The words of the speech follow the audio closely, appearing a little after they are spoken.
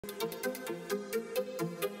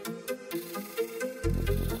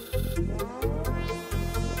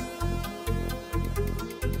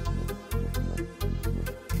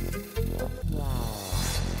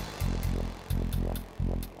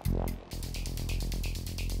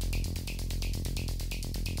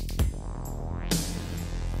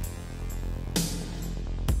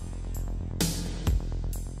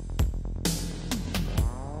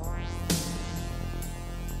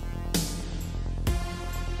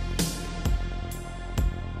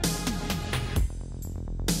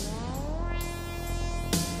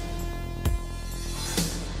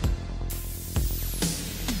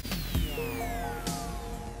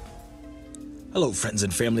Hello friends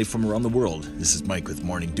and family from around the world, this is Mike with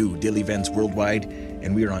Morning Dew Daily Events Worldwide,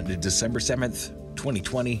 and we are on to December 7th,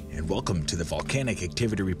 2020, and welcome to the Volcanic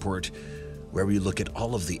Activity Report, where we look at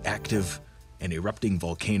all of the active and erupting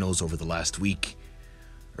volcanoes over the last week,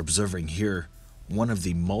 observing here one of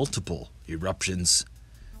the multiple eruptions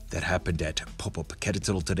that happened at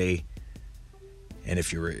Popocatepetl today. And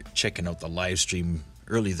if you were checking out the live stream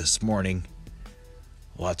early this morning,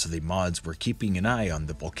 lots of the mods were keeping an eye on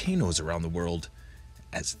the volcanoes around the world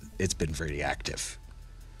as it's been very active.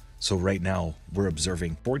 So right now we're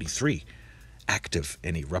observing 43 active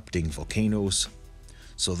and erupting volcanoes.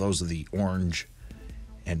 So those are the orange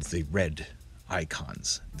and the red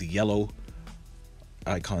icons. The yellow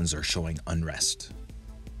icons are showing unrest.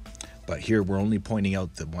 But here we're only pointing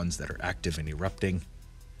out the ones that are active and erupting.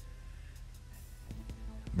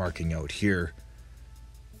 Marking out here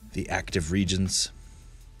the active regions.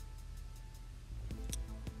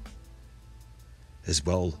 As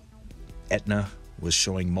well, Etna was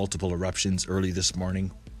showing multiple eruptions early this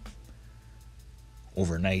morning.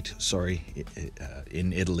 Overnight,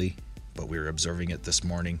 in Italy, but we were observing it this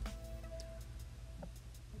morning.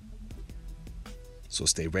 So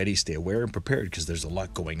stay ready, stay aware and prepared because there's a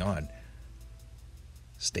lot going on.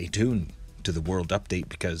 Stay tuned to the world update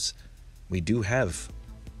because we do have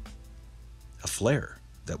a flare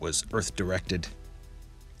that was Earth directed.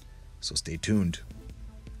 So stay tuned.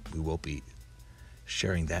 We will be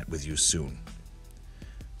sharing that with you soon.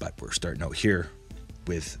 But we're starting out here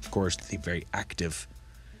with, of course, the very active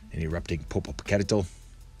and erupting Popocatepetl.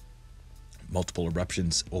 Multiple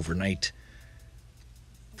eruptions overnight.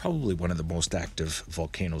 Probably one of the most active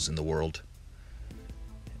volcanoes in the world.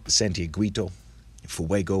 Santiaguito,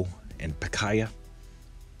 Fuego, and Pacaya.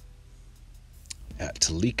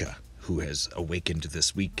 Talika, who has awakened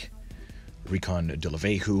this week. Rincon de la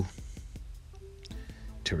Veju.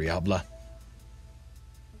 Terrible.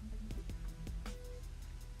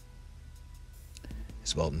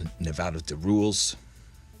 As well, Nevada de Rules.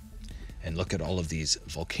 And look at all of these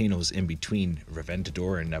volcanoes in between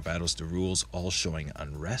Reventador and Nevados de Rules, all showing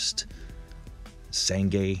unrest.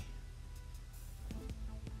 Sangay.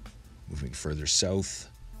 Moving further south,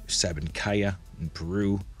 Sabancaya in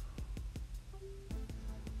Peru.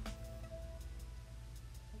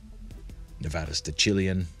 Nevados de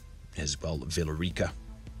Chilean, as well Villarica.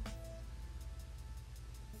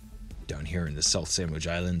 Down here in the South Sandwich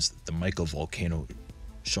Islands, the Michael volcano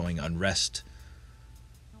showing unrest.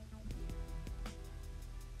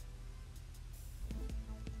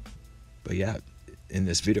 But yeah, in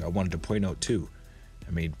this video I wanted to point out too,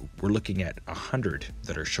 I mean, we're looking at 100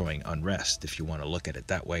 that are showing unrest. If you want to look at it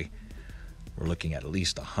that way, we're looking at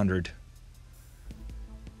least 100,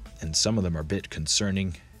 and some of them are a bit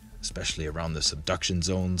concerning, especially around the subduction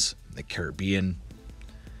zones, the Caribbean.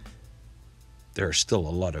 There are still a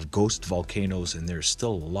lot of ghost volcanoes, and there's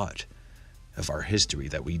still a lot of our history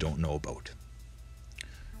that we don't know about.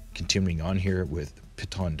 Continuing on here with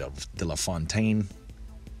Piton de la Fontaine,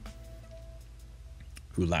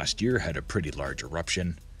 who last year had a pretty large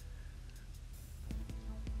eruption.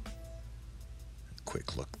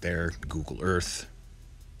 Quick look there, Google Earth.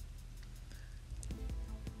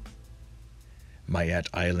 Mayat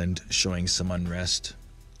Island showing some unrest.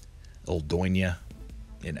 Oldonia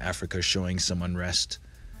in Africa showing some unrest.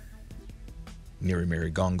 Near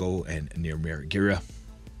Marigongo and near Marigira.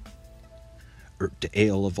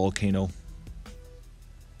 Erupting volcano.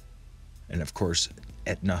 And of course,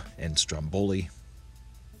 Etna and Stromboli.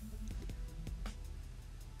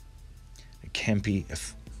 Campi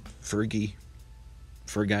Fergai,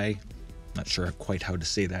 not sure quite how to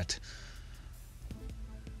say that.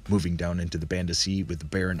 Moving down into the Banda Sea with the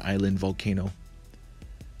Barren Island volcano.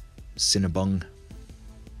 Sinabung,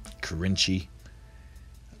 Kerinci,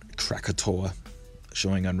 Krakatoa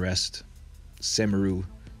showing unrest. Semeru,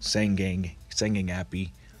 Sangangapi,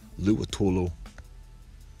 Luatolo,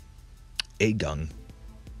 Agung,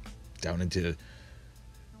 down into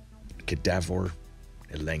Kedavor,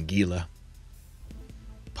 Langila,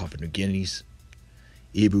 Papua New Guinea's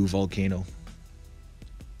D.E.W volcano,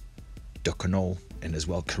 Volcano, and as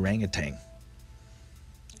well Orangutan.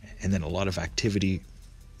 And then a lot of activity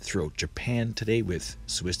throughout Japan today with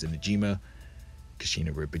Suwanosejima,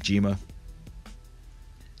 Kashinaribajima,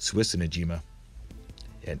 Suwanosejima,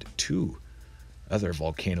 and 2 other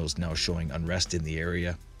volcanoes now showing unrest in the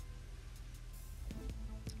area.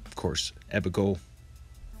 Of course, Ebigo,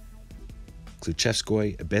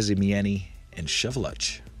 Kluchevskoy, Bezimiani, and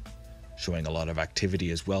Sheveluch showing a lot of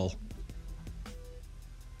activity as well.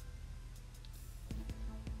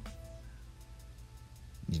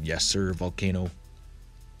 Yes, sir, volcano.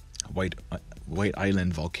 White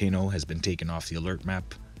Island volcano has been taken off the alert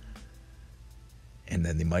map. And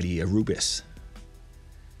then the mighty Erebus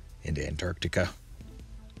in Antarctica.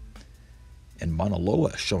 And Mauna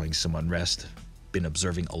Loa showing some unrest. Been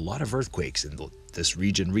observing a lot of earthquakes in this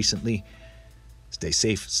region recently. Stay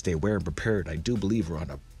safe, stay aware and prepared. I do believe we're on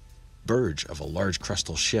a verge of a large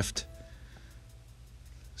crustal shift.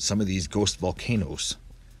 Some of these ghost volcanoes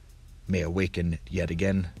may awaken yet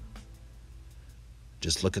again.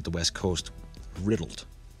 Just look at the west coast, riddled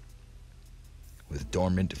with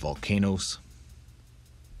dormant volcanoes.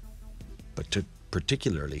 But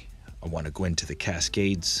particularly, I want to go into the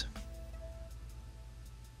Cascades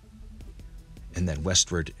and then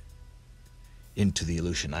westward into the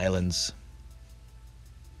Aleutian Islands.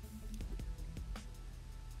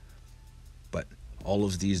 But all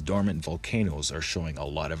of these dormant volcanoes are showing a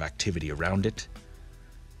lot of activity around it.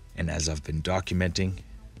 And as I've been documenting,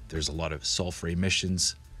 there's a lot of sulfur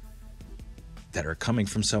emissions that are coming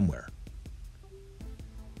from somewhere.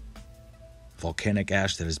 Volcanic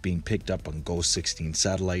ash that is being picked up on GOES 16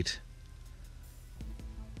 satellite.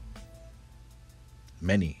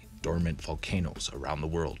 Many dormant volcanoes around the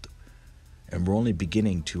world. And we're only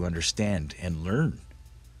beginning to understand and learn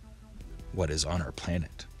what is on our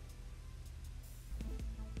planet.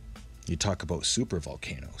 You talk about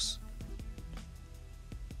supervolcanoes.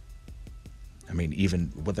 I mean,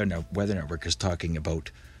 even Weather Network is talking about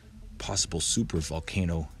possible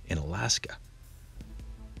supervolcano in Alaska.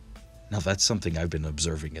 Now, that's something I've been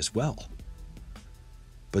observing as well.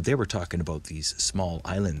 But they were talking about these small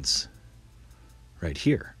islands right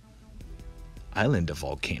here. Island of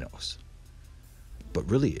volcanoes. But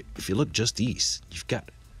really, if you look just east, you've got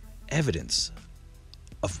evidence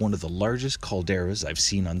of one of the largest calderas I've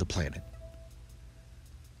seen on the planet.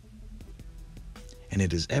 And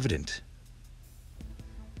it is evident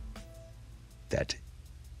that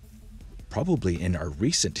probably in our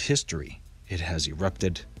recent history, it has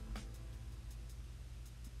erupted.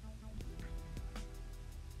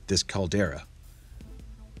 This caldera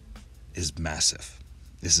is massive.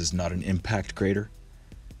 This is not an impact crater.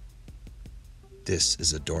 This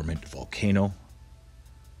is a dormant volcano.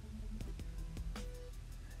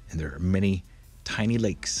 And there are many tiny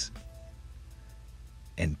lakes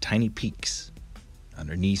and tiny peaks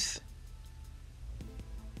underneath.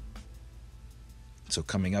 So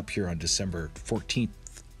coming up here on December 14th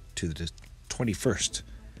to the 21st,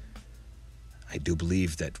 I do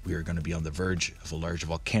believe that we are going to be on the verge of a large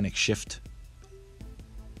volcanic shift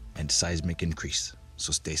and seismic increase.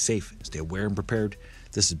 So stay safe, stay aware and prepared.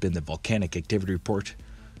 This has been the Volcanic Activity Report,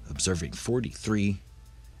 observing 43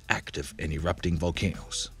 active and erupting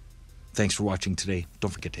volcanoes. Thanks for watching today.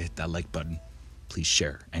 Don't forget to hit that like button. Please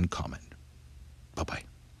share and comment. Bye-bye.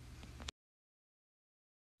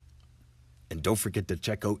 And don't forget to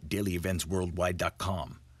check out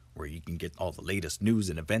dailyeventsworldwide.com, where you can get all the latest news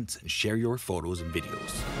and events and share your photos and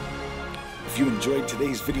videos. If you enjoyed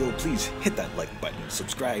today's video, please hit that like button,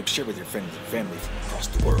 subscribe, share with your friends and family from across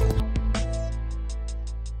the world.